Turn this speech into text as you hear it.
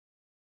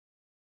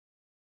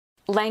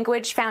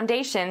Language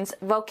Foundations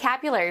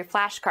Vocabulary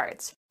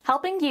Flashcards,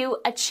 helping you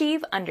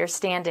achieve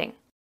understanding.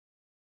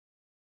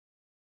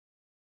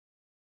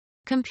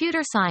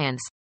 Computer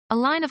science, a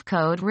line of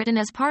code written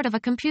as part of a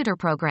computer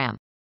program.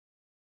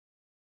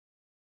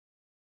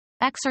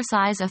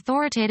 Exercise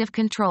authoritative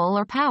control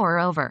or power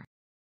over.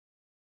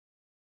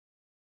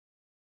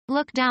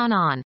 Look down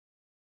on.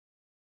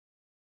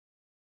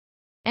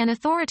 An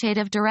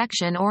authoritative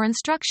direction or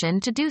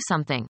instruction to do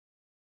something.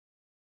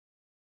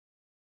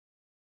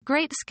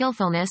 Great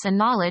skillfulness and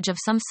knowledge of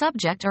some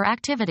subject or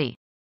activity.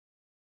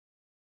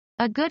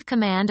 A good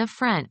command of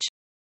French.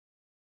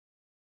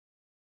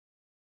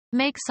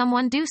 Make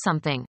someone do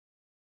something.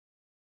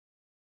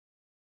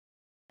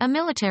 A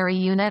military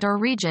unit or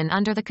region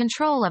under the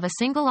control of a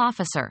single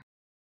officer.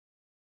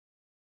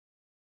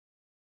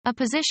 A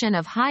position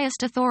of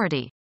highest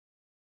authority.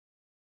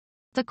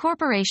 The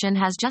corporation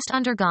has just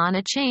undergone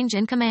a change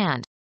in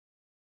command.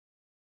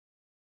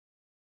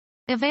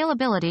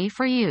 Availability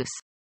for use.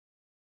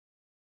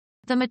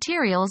 The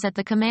materials at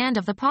the command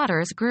of the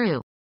potters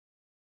grew.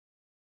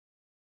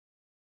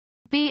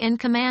 Be in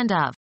command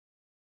of.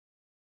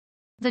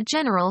 The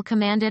general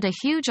commanded a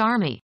huge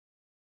army.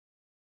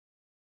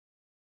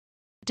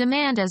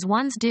 Demand as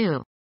one's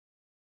due.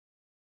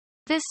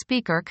 This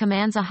speaker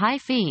commands a high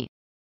fee.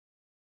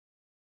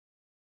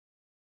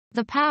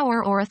 The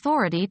power or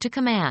authority to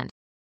command.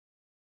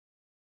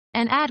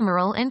 An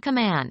admiral in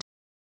command.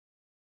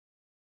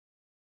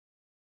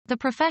 The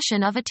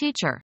profession of a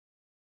teacher.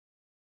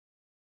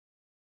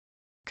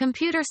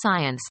 Computer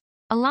science,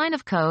 a line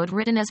of code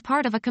written as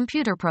part of a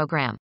computer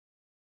program.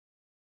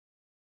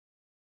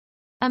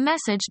 A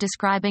message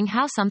describing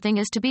how something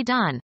is to be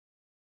done.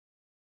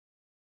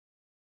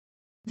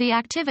 The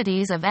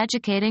activities of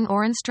educating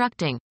or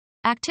instructing,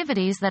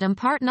 activities that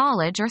impart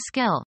knowledge or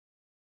skill.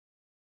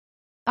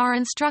 Our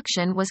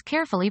instruction was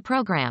carefully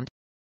programmed.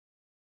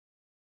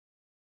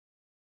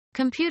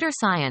 Computer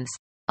science,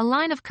 a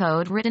line of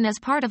code written as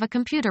part of a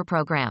computer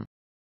program.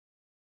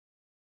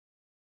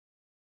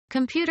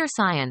 Computer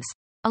science,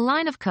 a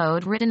line of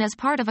code written as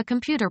part of a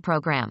computer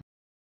program.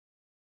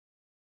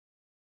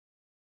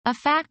 A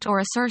fact or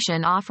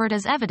assertion offered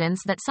as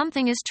evidence that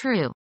something is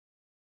true.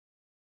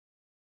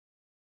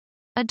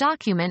 A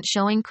document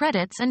showing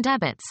credits and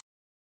debits.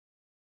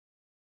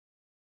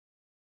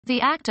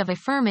 The act of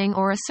affirming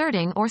or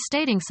asserting or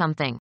stating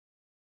something.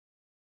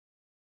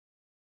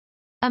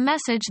 A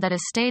message that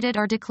is stated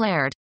or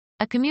declared.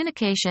 A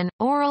communication,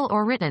 oral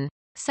or written,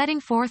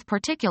 setting forth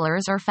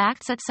particulars or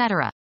facts,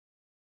 etc.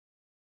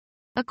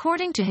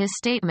 According to his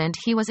statement,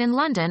 he was in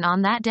London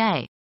on that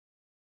day.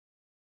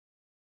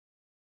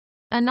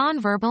 A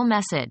nonverbal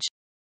message.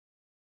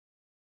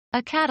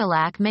 A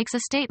Cadillac makes a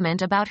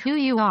statement about who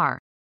you are.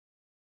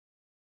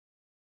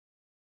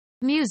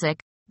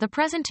 Music, the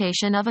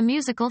presentation of a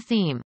musical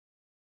theme.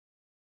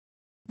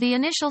 The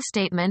initial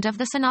statement of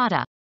the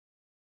sonata.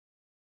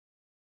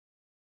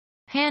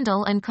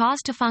 Handle and cause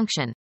to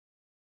function.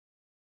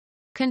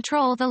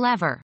 Control the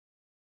lever.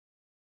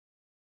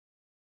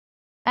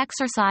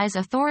 Exercise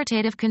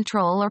authoritative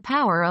control or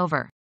power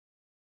over.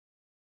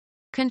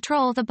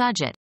 Control the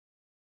budget.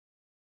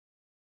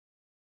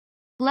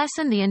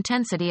 Lessen the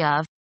intensity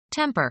of.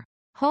 Temper.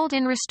 Hold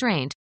in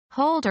restraint.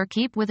 Hold or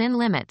keep within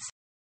limits.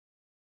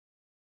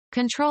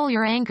 Control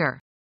your anger.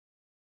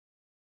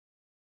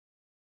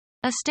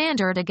 A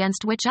standard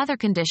against which other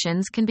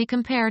conditions can be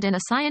compared in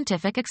a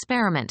scientific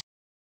experiment.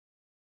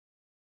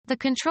 The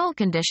control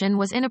condition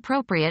was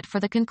inappropriate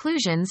for the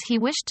conclusions he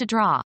wished to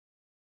draw.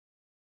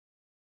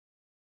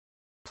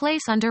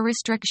 Place under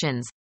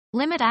restrictions.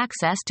 Limit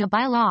access to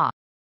by law.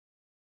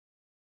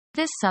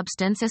 This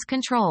substance is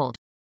controlled.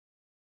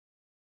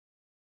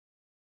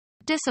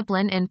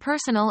 Discipline in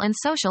personal and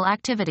social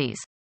activities.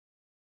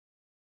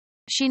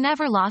 She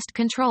never lost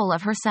control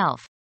of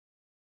herself.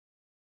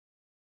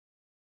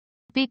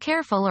 Be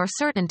careful or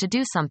certain to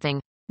do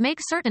something. Make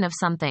certain of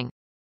something.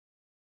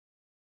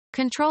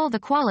 Control the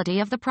quality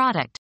of the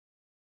product.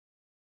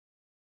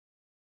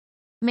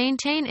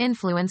 Maintain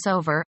influence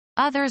over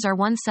others or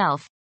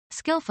oneself,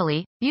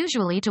 skillfully,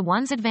 usually to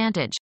one's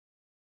advantage.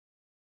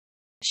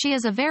 She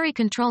is a very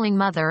controlling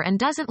mother and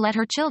doesn't let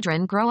her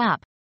children grow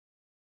up.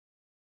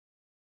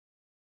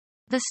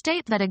 The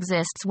state that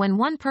exists when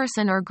one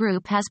person or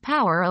group has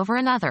power over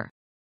another.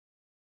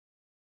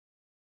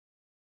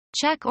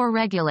 Check or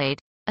regulate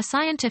a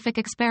scientific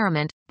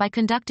experiment by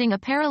conducting a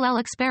parallel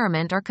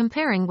experiment or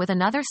comparing with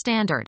another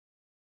standard.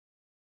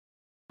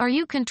 Are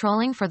you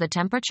controlling for the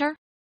temperature?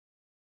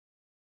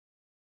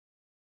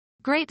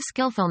 Great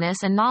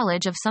skillfulness and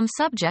knowledge of some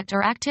subject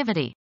or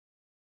activity.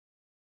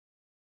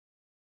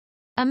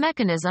 A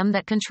mechanism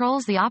that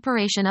controls the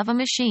operation of a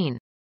machine.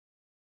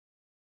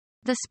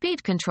 The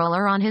speed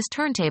controller on his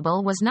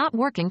turntable was not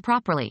working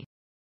properly.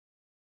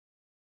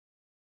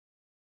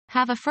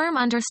 Have a firm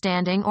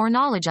understanding or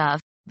knowledge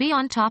of. Be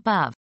on top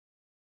of.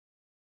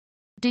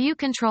 Do you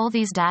control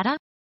these data?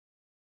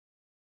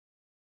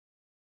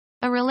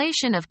 A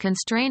relation of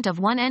constraint of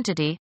one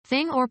entity,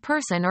 thing or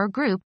person or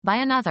group, by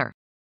another.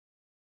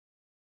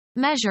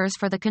 Measures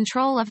for the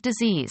control of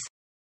disease.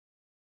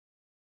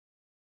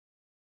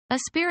 A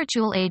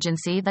spiritual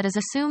agency that is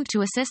assumed to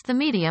assist the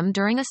medium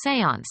during a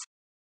séance.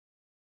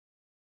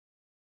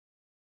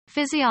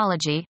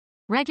 Physiology,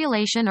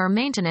 regulation or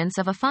maintenance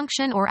of a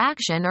function or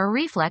action or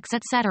reflex,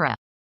 etc.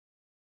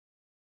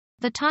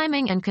 The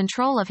timing and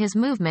control of his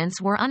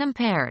movements were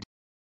unimpaired.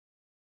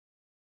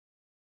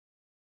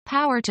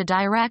 Power to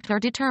direct or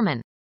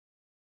determine.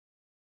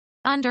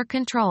 Under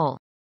control.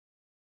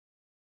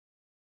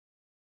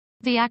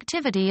 The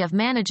activity of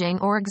managing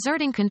or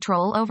exerting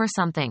control over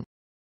something.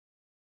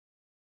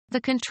 The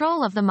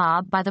control of the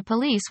mob by the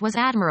police was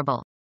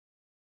admirable.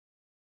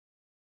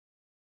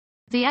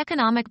 The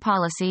economic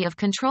policy of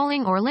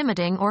controlling or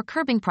limiting or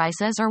curbing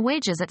prices or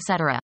wages,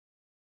 etc.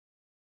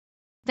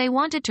 They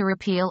wanted to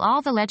repeal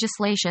all the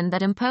legislation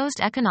that imposed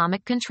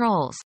economic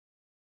controls.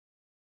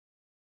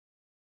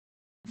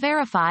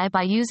 Verify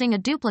by using a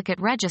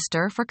duplicate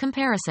register for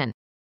comparison.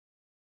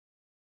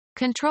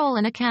 Control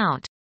an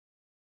account.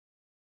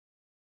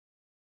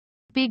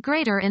 Be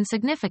greater in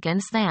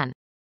significance than.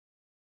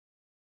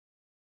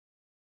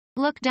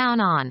 Look down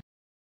on.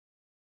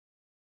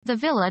 The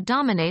villa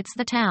dominates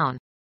the town.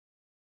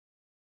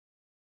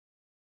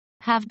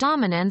 Have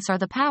dominance or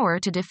the power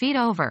to defeat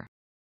over.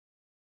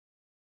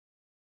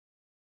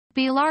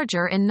 Be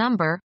larger in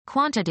number,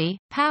 quantity,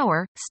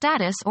 power,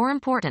 status or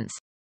importance.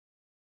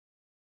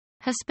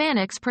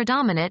 Hispanics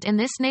predominate in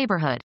this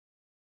neighborhood.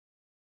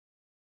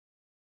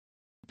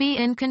 Be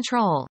in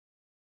control.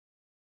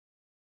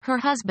 Her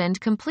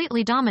husband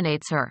completely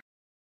dominates her.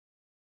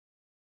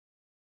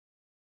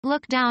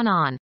 Look down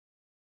on.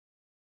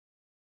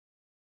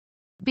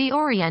 Be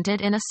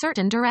oriented in a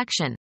certain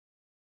direction.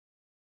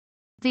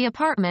 The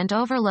apartment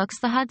overlooks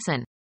the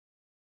Hudson.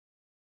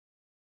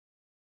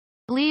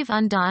 Leave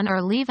undone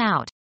or leave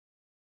out.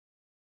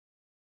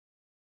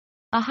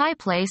 A high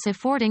place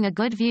affording a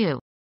good view.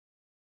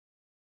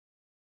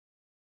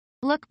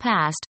 Look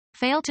past,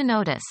 fail to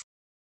notice.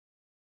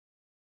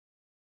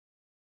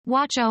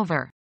 Watch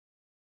over.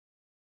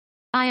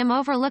 I am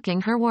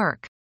overlooking her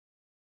work.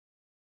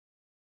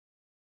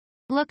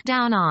 Look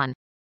down on.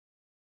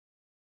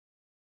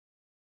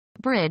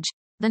 Bridge,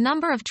 the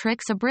number of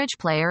tricks a bridge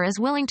player is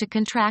willing to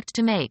contract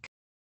to make.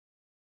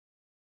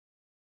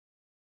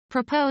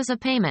 Propose a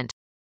payment.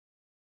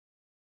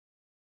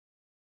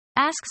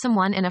 Ask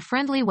someone in a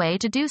friendly way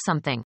to do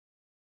something.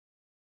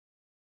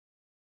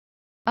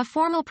 A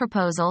formal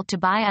proposal to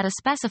buy at a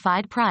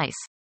specified price.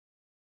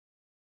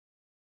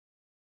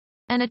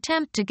 An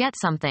attempt to get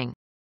something.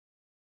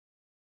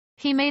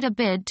 He made a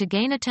bid to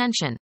gain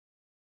attention.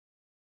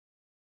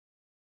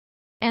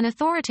 An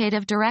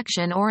authoritative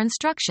direction or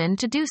instruction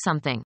to do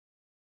something.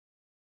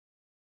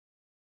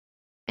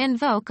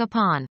 Invoke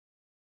upon.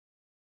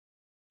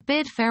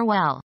 Bid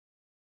farewell.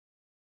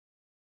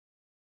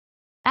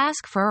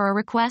 Ask for or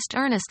request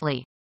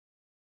earnestly.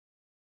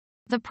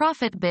 The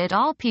prophet bid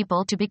all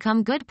people to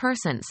become good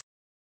persons.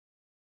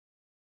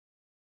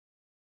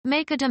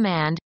 Make a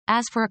demand,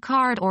 as for a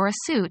card or a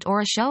suit or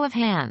a show of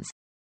hands.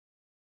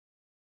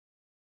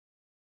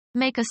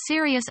 Make a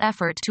serious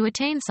effort to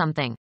attain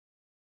something.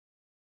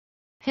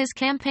 His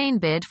campaign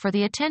bid for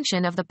the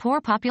attention of the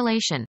poor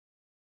population.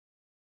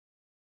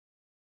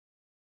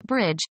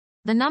 Bridge,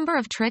 the number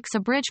of tricks a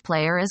bridge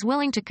player is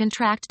willing to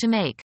contract to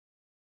make.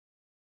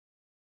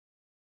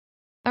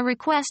 A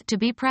request to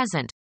be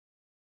present.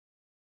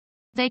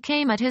 They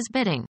came at his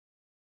bidding.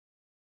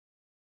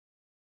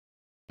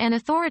 An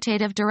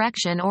authoritative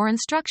direction or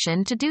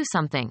instruction to do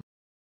something.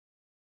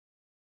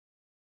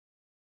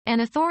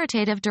 An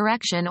authoritative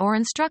direction or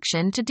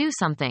instruction to do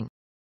something.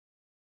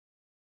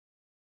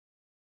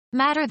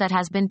 Matter that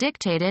has been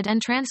dictated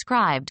and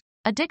transcribed,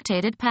 a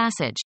dictated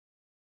passage.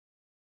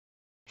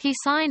 He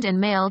signed and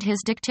mailed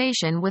his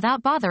dictation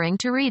without bothering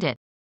to read it.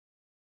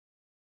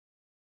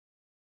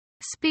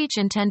 Speech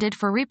intended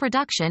for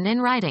reproduction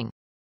in writing.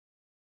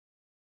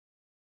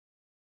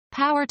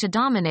 Power to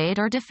dominate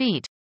or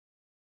defeat.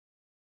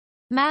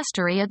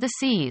 Mastery of the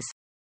seas.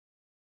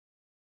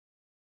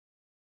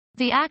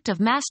 The act of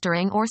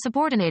mastering or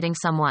subordinating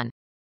someone.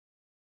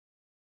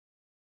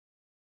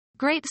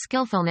 Great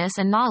skillfulness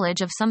and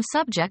knowledge of some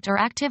subject or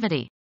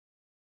activity.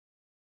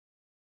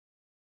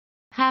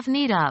 Have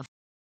need of.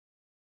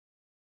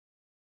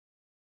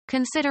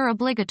 Consider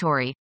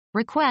obligatory.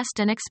 Request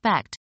and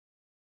expect.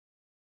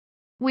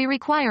 We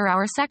require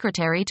our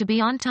secretary to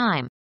be on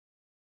time.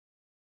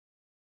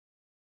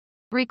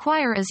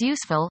 Require is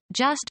useful,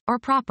 just, or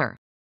proper.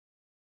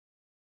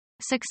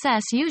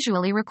 Success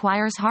usually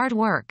requires hard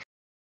work.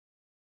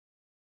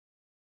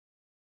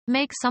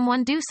 Make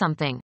someone do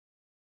something.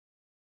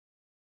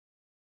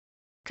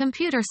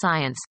 Computer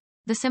science.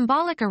 The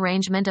symbolic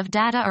arrangement of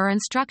data or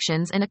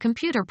instructions in a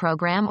computer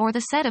program or the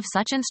set of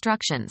such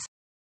instructions.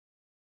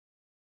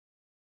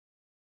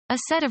 A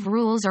set of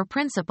rules or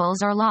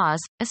principles or laws,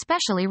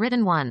 especially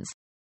written ones.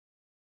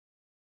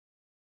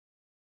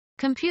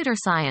 Computer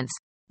science.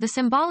 The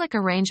symbolic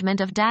arrangement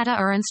of data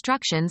or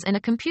instructions in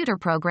a computer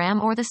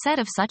program or the set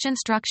of such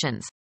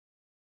instructions.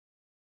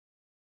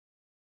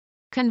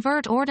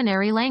 Convert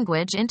ordinary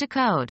language into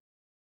code.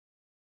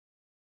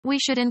 We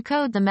should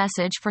encode the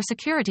message for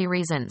security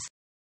reasons.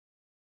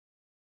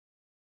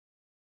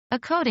 A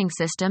coding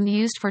system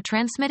used for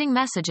transmitting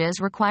messages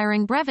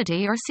requiring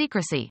brevity or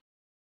secrecy.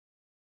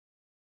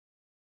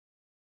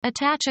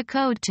 Attach a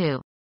code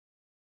to.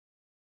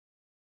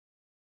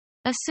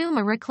 Assume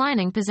a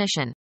reclining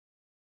position.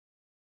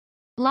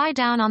 Lie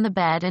down on the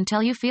bed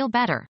until you feel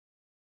better.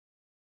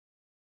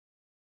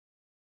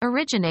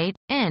 Originate,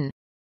 in.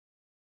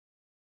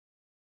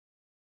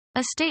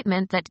 A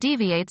statement that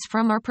deviates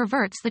from or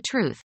perverts the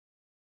truth.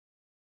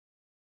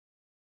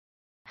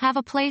 Have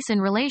a place in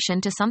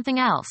relation to something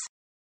else.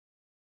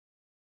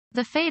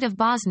 The fate of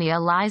Bosnia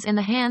lies in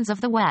the hands of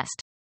the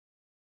West.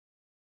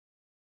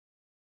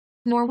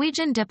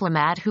 Norwegian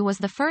diplomat who was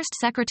the first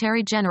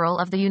Secretary General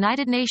of the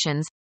United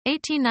Nations,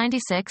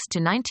 1896 to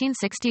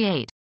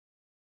 1968.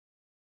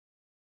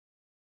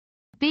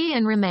 Be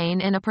and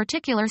remain in a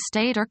particular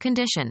state or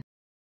condition.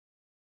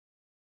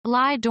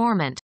 Lie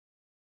dormant.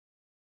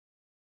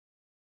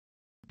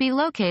 Be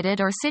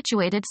located or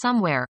situated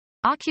somewhere.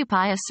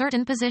 Occupy a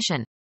certain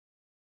position.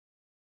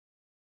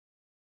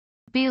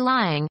 Be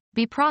lying,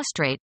 be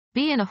prostrate,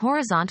 be in a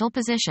horizontal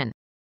position.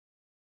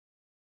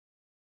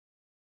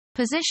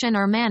 Position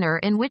or manner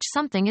in which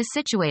something is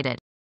situated.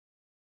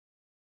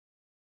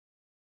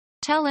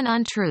 Tell an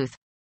untruth.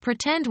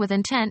 Pretend with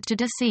intent to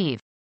deceive.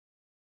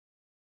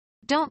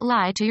 Don't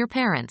lie to your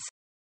parents.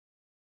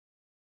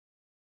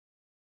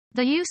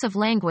 The use of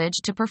language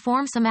to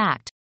perform some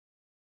act.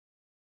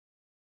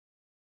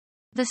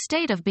 The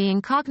state of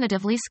being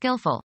cognitively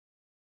skillful.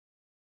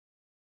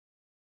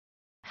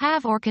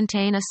 Have or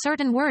contain a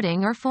certain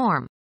wording or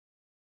form.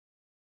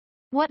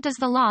 What does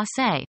the law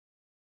say?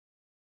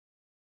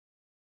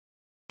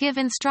 Give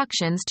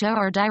instructions to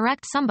or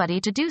direct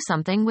somebody to do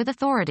something with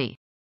authority.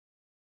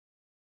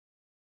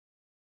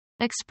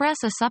 Express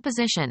a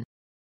supposition.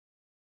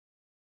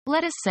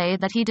 Let us say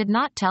that he did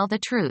not tell the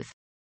truth.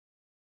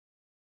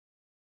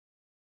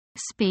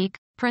 Speak,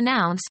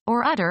 pronounce,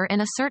 or utter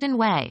in a certain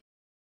way.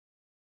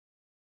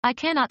 I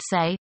cannot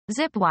say,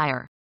 zip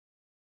wire.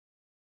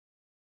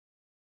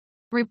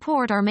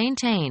 Report or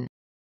maintain.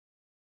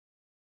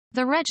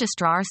 The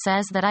registrar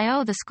says that I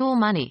owe the school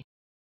money.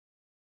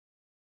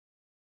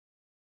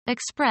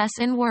 Express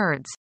in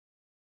words.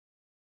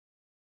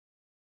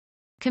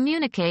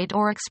 Communicate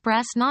or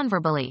express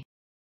nonverbally.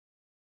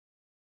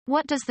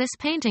 What does this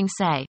painting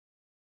say?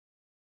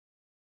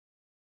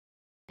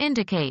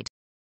 Indicate.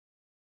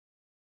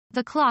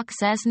 The clock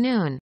says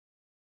noon.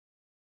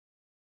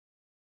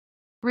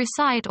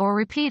 Recite or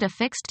repeat a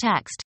fixed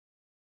text.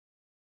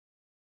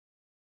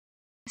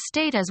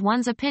 State as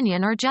one's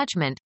opinion or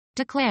judgment.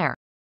 Declare.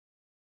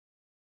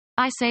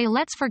 I say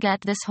let's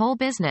forget this whole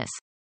business.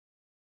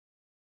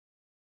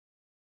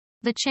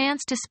 The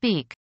chance to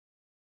speak.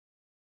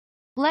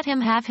 Let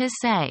him have his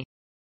say.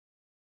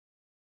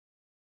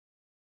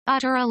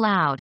 Utter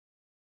aloud.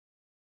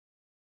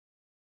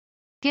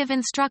 Give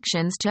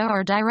instructions to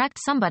or direct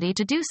somebody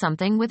to do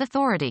something with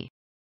authority.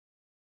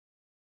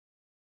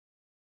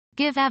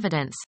 Give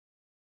evidence.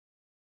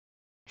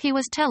 He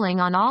was telling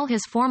on all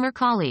his former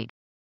colleague.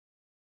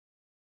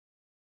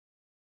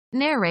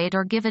 Narrate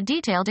or give a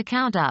detailed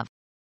account of.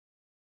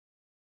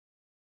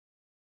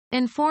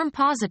 Inform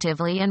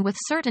positively and with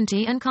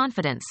certainty and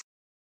confidence.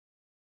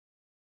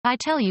 I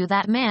tell you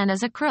that man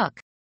is a crook.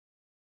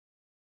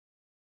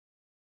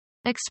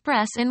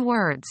 Express in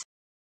words.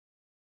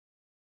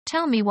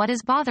 Tell me what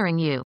is bothering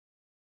you.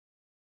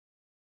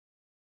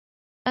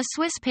 A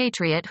Swiss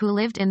patriot who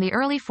lived in the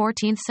early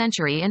 14th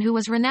century and who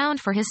was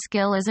renowned for his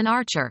skill as an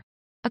archer.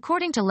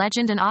 According to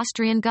legend, an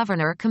Austrian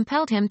governor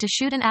compelled him to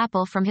shoot an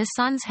apple from his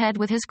son's head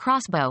with his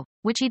crossbow,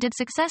 which he did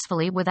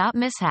successfully without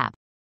mishap.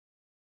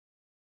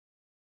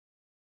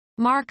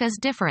 Mark as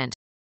different.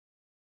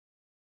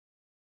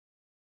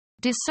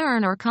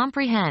 Discern or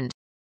comprehend.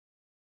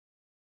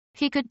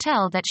 He could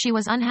tell that she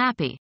was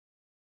unhappy.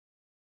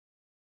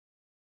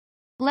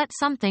 Let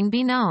something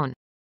be known.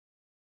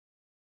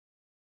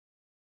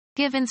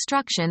 Give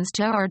instructions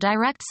to or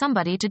direct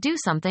somebody to do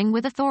something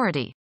with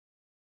authority.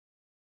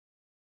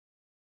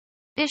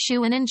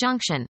 Issue an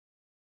injunction.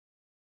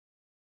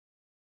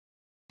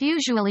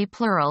 Usually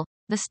plural,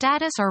 the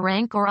status or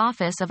rank or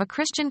office of a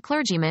Christian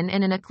clergyman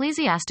in an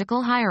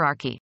ecclesiastical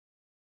hierarchy.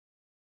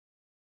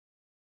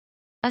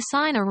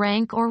 Assign a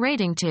rank or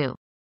rating to.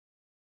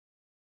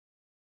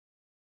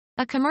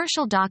 A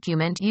commercial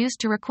document used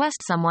to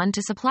request someone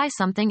to supply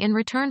something in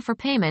return for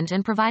payment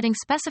and providing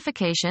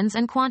specifications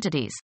and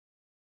quantities.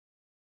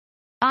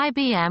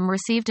 IBM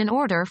received an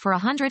order for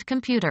 100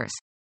 computers.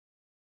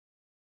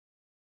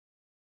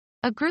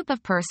 A group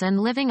of person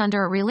living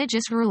under a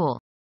religious rule.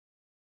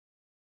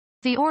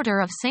 The Order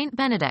of Saint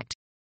Benedict.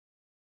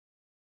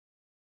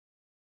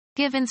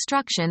 Give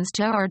instructions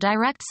to or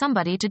direct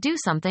somebody to do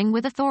something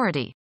with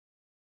authority.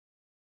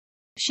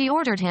 She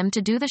ordered him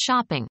to do the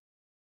shopping.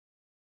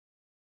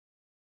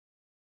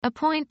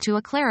 Appoint to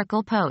a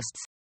clerical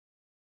posts.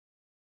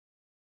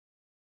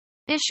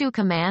 Issue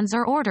commands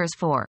or orders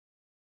for.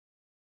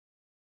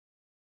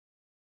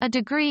 A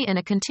degree in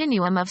a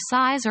continuum of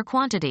size or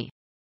quantity.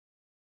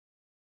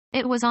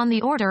 It was on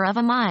the order of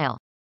a mile.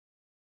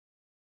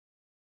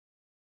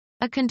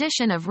 A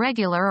condition of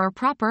regular or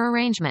proper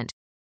arrangement.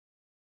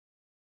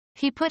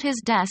 He put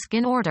his desk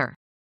in order.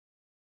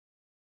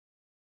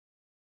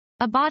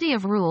 A body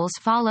of rules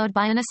followed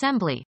by an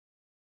assembly.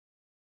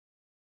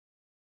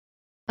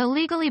 A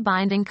legally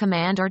binding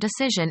command or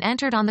decision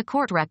entered on the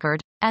court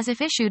record, as if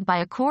issued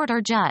by a court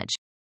or judge.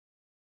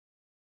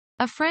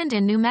 A friend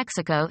in New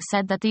Mexico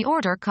said that the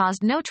order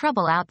caused no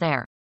trouble out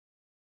there.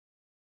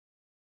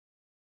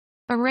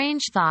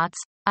 Arrange thoughts,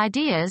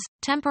 ideas,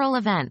 temporal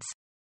events.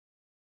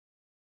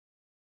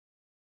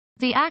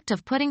 The act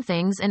of putting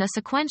things in a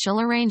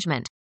sequential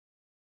arrangement.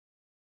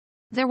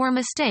 There were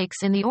mistakes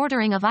in the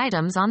ordering of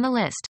items on the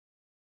list.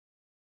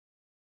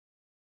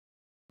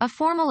 A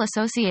formal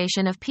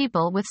association of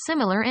people with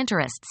similar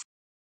interests.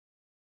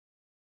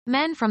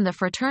 Men from the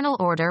fraternal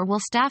order will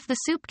staff the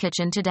soup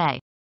kitchen today.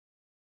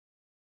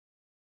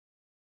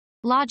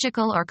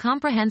 Logical or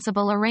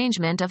comprehensible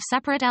arrangement of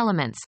separate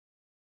elements.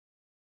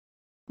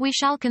 We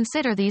shall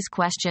consider these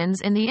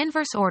questions in the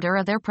inverse order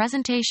of their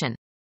presentation.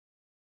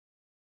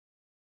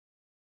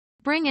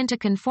 Bring into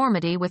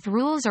conformity with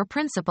rules or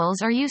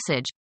principles or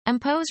usage.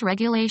 Impose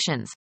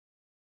regulations.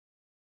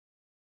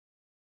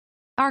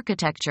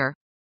 Architecture.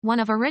 One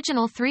of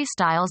original three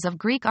styles of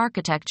Greek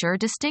architecture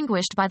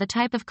distinguished by the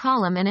type of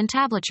column and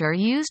entablature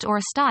used or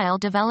a style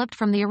developed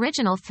from the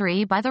original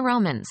three by the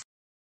Romans.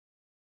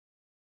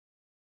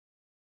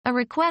 A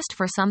request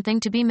for something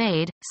to be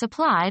made,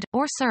 supplied,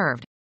 or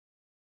served.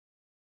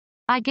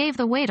 I gave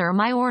the waiter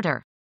my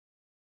order.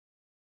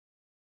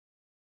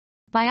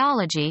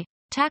 Biology.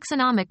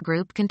 Taxonomic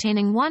group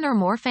containing one or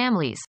more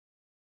families.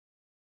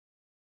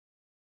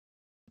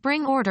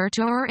 Bring order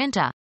to or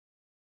into.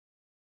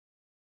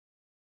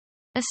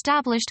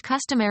 Established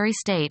customary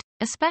state,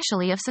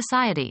 especially of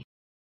society.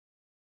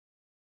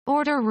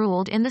 Order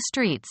ruled in the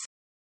streets.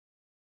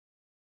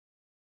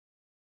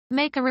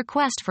 Make a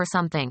request for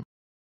something.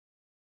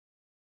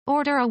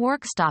 Order a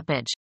work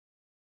stoppage.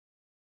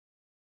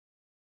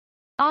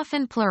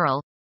 Often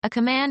plural, a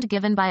command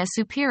given by a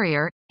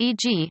superior,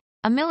 e.g.,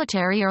 a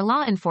military or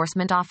law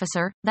enforcement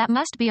officer, that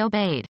must be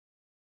obeyed.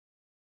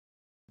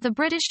 The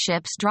British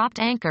ships dropped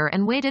anchor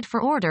and waited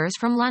for orders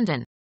from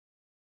London.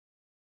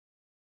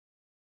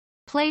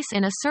 Place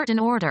in a certain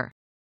order.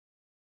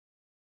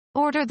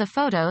 Order the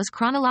photos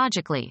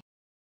chronologically.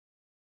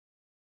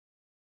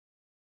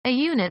 A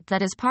unit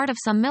that is part of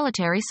some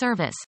military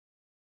service.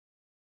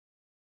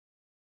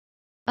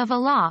 Of a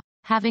law,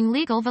 having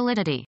legal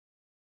validity.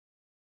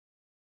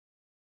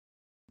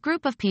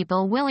 Group of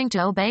people willing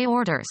to obey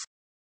orders.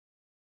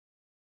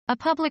 A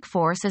public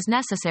force is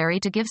necessary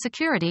to give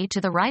security to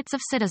the rights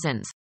of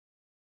citizens.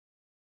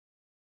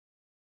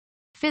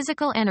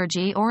 Physical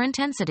energy or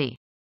intensity.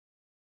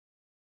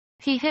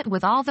 He hit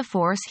with all the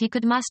force he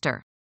could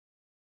muster.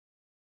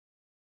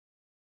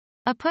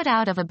 A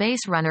put-out of a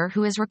base runner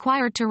who is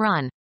required to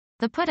run.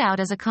 The put-out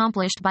is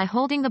accomplished by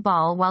holding the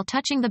ball while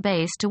touching the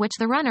base to which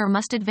the runner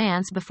must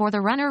advance before the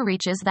runner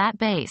reaches that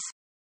base.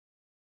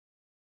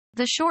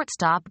 The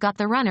shortstop got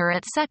the runner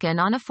at second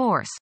on a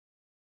force.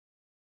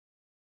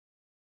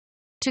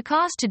 To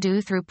cause to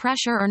do through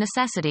pressure or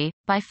necessity,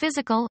 by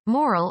physical,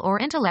 moral or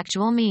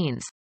intellectual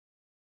means.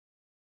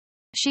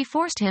 She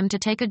forced him to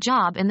take a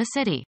job in the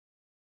city.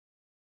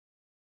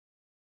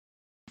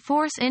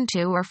 Force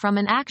into or from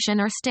an action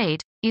or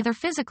state, either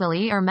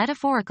physically or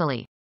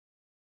metaphorically.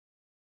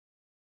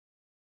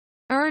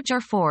 Urge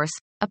or force,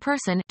 a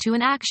person, to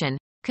an action,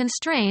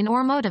 constrain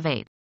or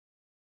motivate.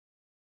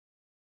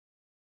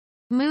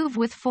 Move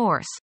with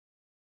force.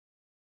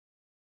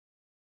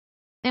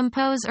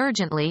 Impose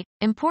urgently,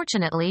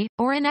 importunately,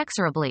 or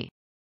inexorably.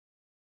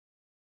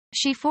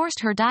 She forced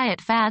her diet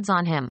fads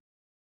on him.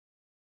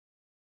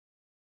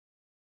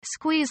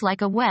 Squeeze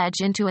like a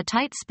wedge into a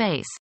tight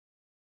space.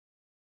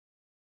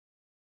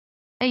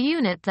 A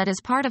unit that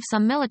is part of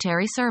some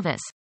military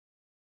service.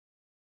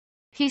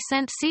 He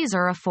sent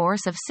Caesar a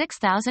force of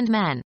 6,000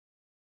 men.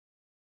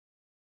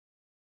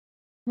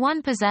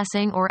 One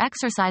possessing or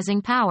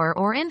exercising power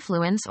or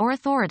influence or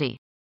authority.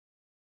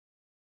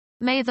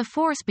 May the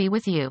force be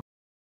with you.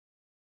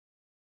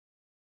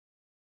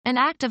 An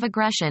act of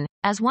aggression,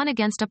 as one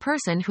against a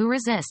person who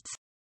resists.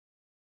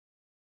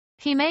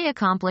 He may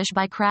accomplish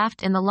by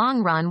craft in the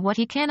long run what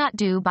he cannot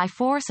do by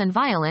force and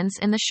violence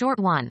in the short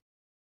one.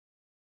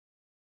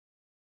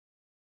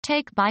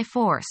 Take by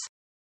force.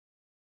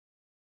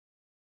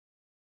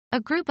 A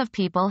group of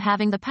people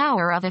having the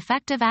power of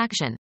effective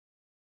action.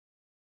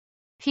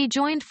 He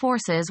joined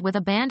forces with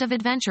a band of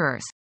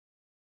adventurers.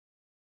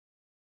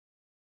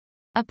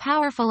 A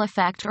powerful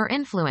effect or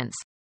influence.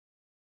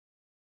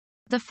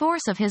 The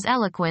force of his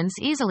eloquence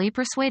easily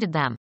persuaded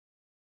them.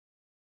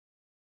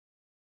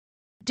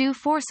 Do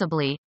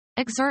forcibly,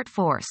 exert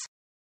force.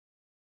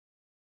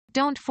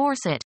 Don't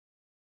force it.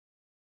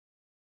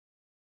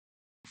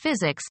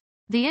 Physics,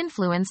 the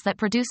influence that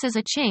produces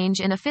a change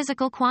in a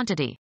physical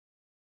quantity.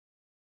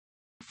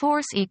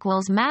 Force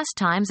equals mass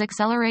times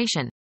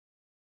acceleration.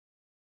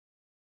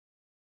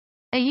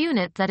 A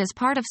unit that is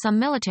part of some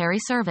military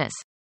service.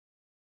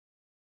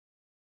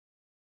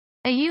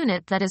 A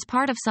unit that is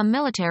part of some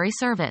military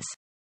service.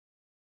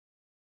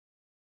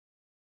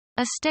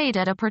 A state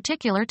at a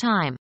particular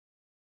time.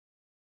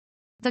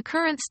 The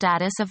current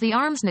status of the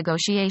arms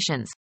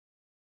negotiations.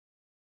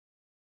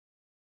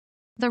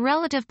 The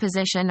relative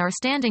position or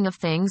standing of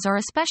things or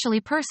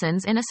especially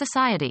persons in a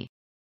society.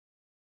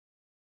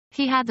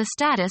 He had the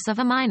status of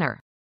a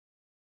minor.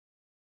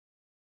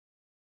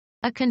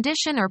 A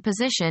condition or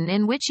position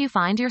in which you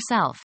find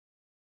yourself.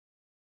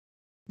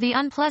 The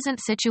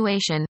unpleasant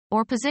situation,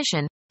 or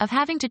position, of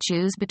having to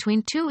choose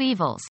between two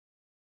evils.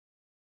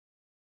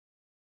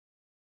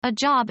 A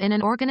job in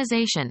an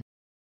organization.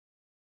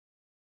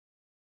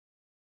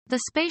 The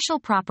spatial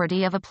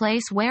property of a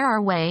place where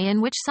or way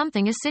in which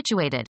something is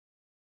situated.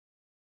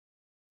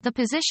 The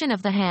position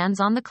of the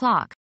hands on the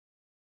clock.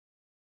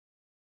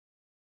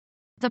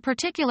 The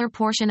particular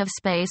portion of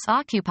space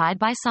occupied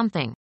by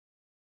something.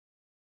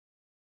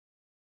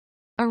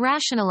 A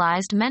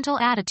rationalized mental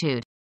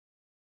attitude.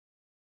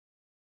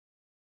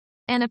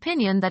 An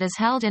opinion that is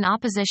held in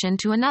opposition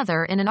to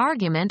another in an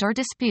argument or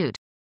dispute.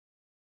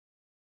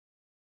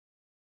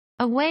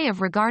 A way of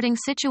regarding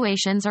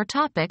situations or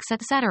topics,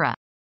 etc.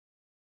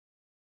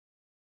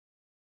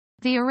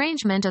 The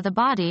arrangement of the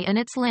body and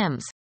its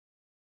limbs.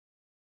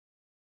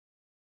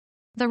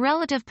 The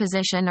relative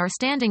position or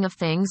standing of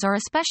things or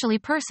especially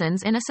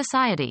persons in a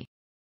society.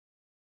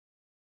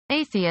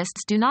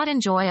 Atheists do not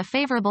enjoy a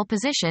favorable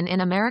position in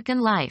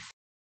American life.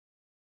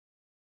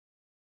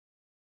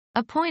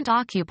 A point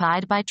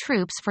occupied by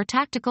troops for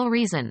tactical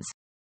reasons.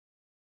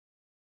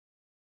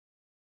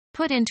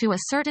 Put into a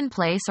certain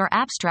place or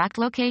abstract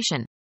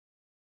location.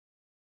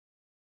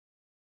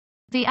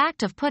 The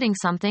act of putting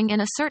something in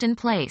a certain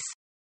place.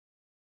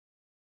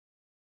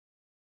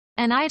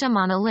 An item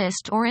on a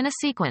list or in a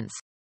sequence.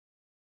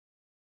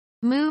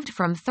 Moved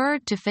from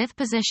third to fifth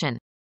position.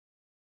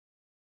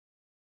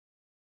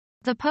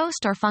 The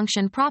post or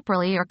function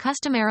properly or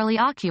customarily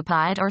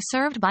occupied or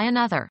served by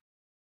another.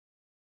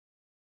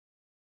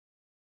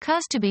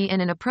 Cause to be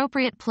in an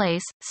appropriate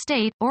place,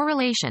 state, or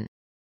relation.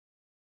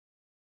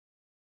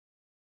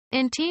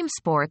 In team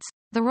sports,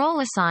 the role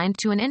assigned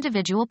to an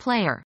individual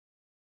player.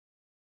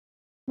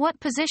 What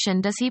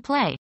position does he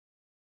play?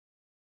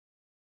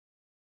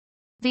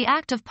 The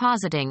act of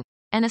positing,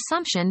 an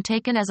assumption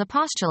taken as a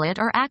postulate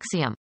or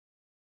axiom.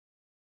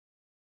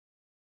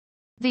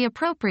 The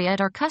appropriate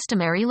or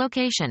customary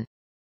location.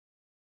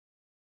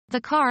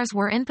 The cars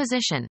were in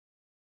position.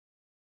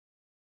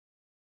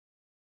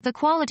 The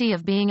quality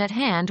of being at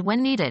hand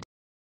when needed.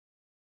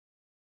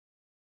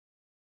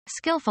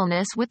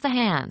 Skillfulness with the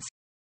hands.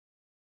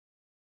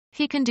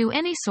 He can do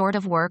any sort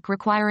of work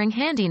requiring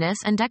handiness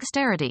and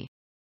dexterity.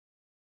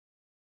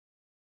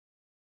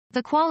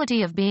 The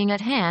quality of being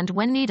at hand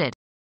when needed.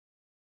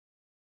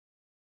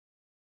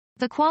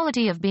 The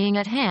quality of being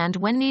at hand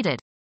when needed.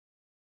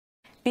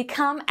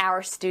 Become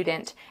our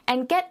student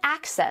and get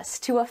access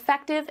to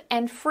effective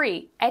and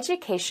free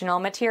educational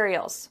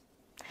materials.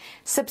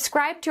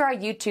 Subscribe to our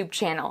YouTube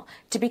channel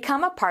to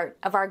become a part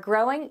of our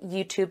growing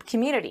YouTube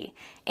community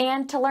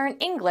and to learn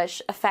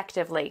English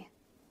effectively.